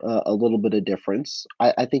some a little bit of difference.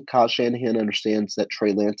 I think Kyle Shanahan understands that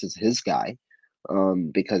Trey Lance is his guy,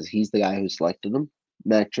 because he's the guy who selected him.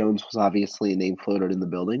 Mac Jones was obviously a name floated in the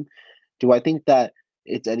building. Do I think that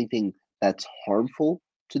it's anything that's harmful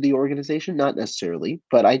to the organization? Not necessarily,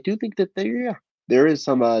 but I do think that there is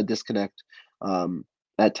some disconnect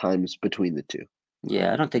at times between the two.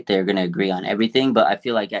 Yeah, I don't think they're going to agree on everything, but I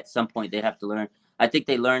feel like at some point they have to learn. I think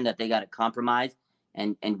they learned that they got to compromise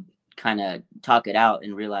and kind of talk it out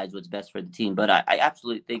and realize what's best for the team. But I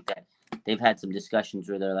absolutely think that they've had some discussions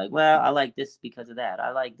where they're like, well, I like this because of that.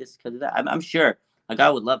 I like this because of that. I'm sure, I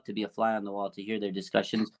would love to be a fly on the wall to hear their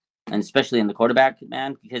discussions, and especially in the quarterback,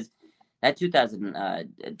 man, because that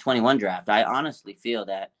 2021 draft, I honestly feel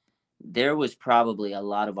that there was probably a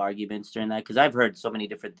lot of arguments during that, because I've heard so many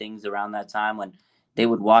different things around that time when they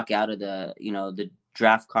would walk out of the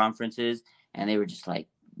draft conferences and they were just like,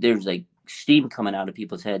 there was steam coming out of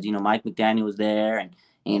people's heads. Mike McDaniel was there, and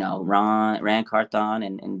Ran Carthon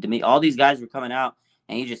and all these guys were coming out,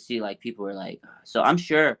 and you just see people were like, so I'm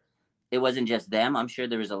sure it wasn't just them. I'm sure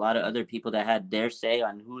there was a lot of other people that had their say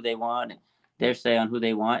on who they want and their say on who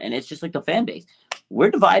they want. And it's just like the fan base.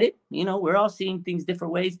 We're divided. We're all seeing things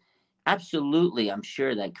different ways. Absolutely. I'm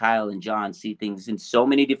sure that Kyle and John see things in so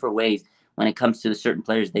many different ways when it comes to the certain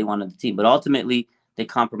players they want on the team. But ultimately, they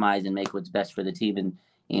compromise and make what's best for the team and,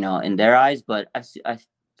 in their eyes. But I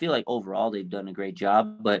feel like overall they've done a great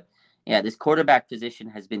job. But, yeah, this quarterback position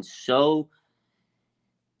has been so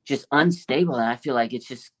just unstable. And I feel like it's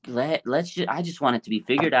just I just want it to be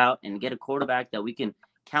figured out and get a quarterback that we can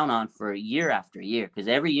count on for year after year. Because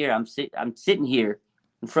every year I'm sitting here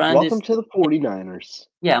in front Welcome of this. to the 49ers.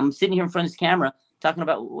 Yeah, I'm sitting here in front of this camera talking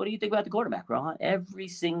about, what do you think about the quarterback, Rohan? Every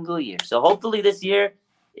single year. So hopefully this year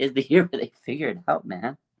is the year where they figure it out,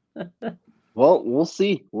 man. Well, we'll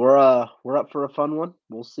see. We're up for a fun one.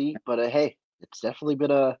 We'll see. But hey, it's definitely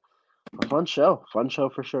been a fun show. Fun show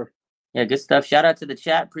for sure. Yeah, good stuff. Shout out to the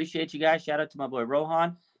chat. Appreciate you guys. Shout out to my boy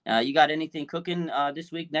Rohan. You got anything cooking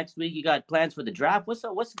this week, next week? You got plans for the draft?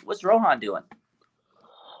 What's Rohan doing?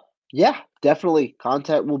 Yeah, definitely.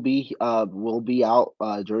 Content will be out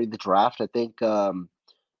during the draft. I think we'll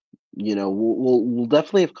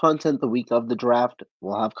definitely have content the week of the draft.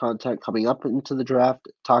 We'll have content coming up into the draft,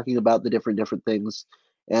 talking about the different things.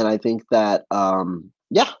 And I think that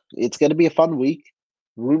it's going to be a fun week.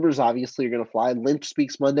 Rumors obviously are going to fly. Lynch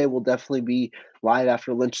Speaks Monday will definitely be live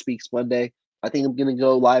after Lynch Speaks Monday. I think I'm going to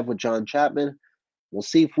go live with John Chapman. We'll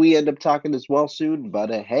see if we end up talking as well soon.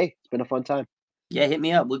 But hey, it's been a fun time. Yeah, hit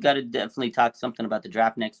me up. We got to definitely talk something about the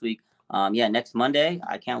draft next week. Next Monday.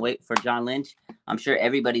 I can't wait for John Lynch. I'm sure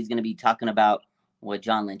everybody's going to be talking about what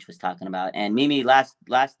John Lynch was talking about. And Mimi, last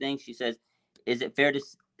thing, she says, is it fair to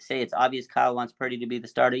say it's obvious Kyle wants Purdy to be the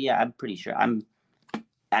starter? Yeah, I'm pretty sure.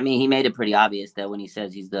 He made it pretty obvious that when he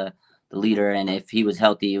says he's the the leader. And if he was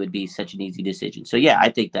healthy, it would be such an easy decision. So, yeah, I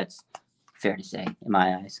think that's fair to say in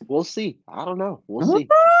my eyes. We'll see. I don't know. We'll see.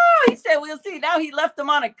 He said we'll see. Now he left him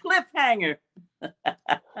on a cliffhanger.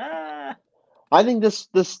 I think this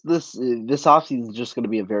offseason is just going to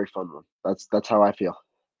be a very fun one. That's how I feel.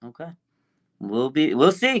 Okay.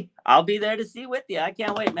 We'll see. I'll be there to see with you. I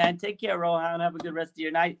can't wait, man. Take care, Rohan. Have a good rest of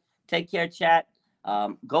your night. Take care, chat.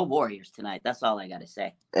 Go Warriors tonight. That's all I got to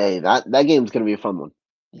say. Hey, that game's going to be a fun one.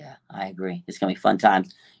 Yeah, I agree. It's going to be fun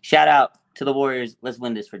times. Shout out to the Warriors. Let's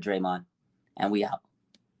win this for Draymond. And we out.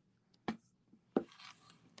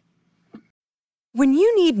 When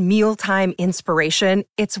you need mealtime inspiration,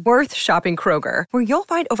 it's worth shopping Kroger, where you'll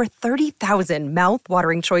find over 30,000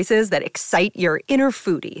 mouth-watering choices that excite your inner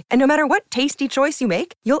foodie. And no matter what tasty choice you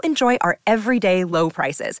make, you'll enjoy our everyday low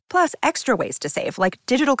prices, plus extra ways to save, like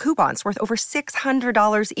digital coupons worth over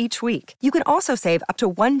 $600 each week. You can also save up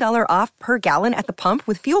to $1 off per gallon at the pump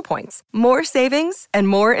with fuel points. More savings and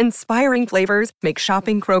more inspiring flavors make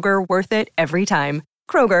shopping Kroger worth it every time.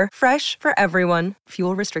 Kroger, fresh for everyone.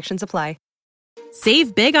 Fuel restrictions apply.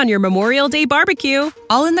 Save big on your Memorial Day barbecue,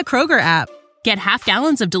 all in the Kroger app. Get half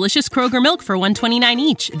gallons of delicious Kroger milk for $1.29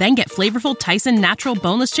 each. Then get flavorful Tyson natural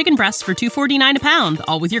boneless chicken breasts for $2.49 a pound,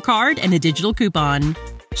 all with your card and a digital coupon.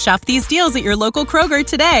 Shop these deals at your local Kroger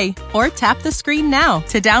today, or tap the screen now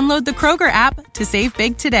to download the Kroger app to save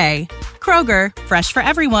big today. Kroger, fresh for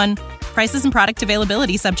everyone. Prices and product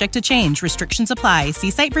availability subject to change. Restrictions apply.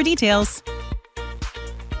 See site for details.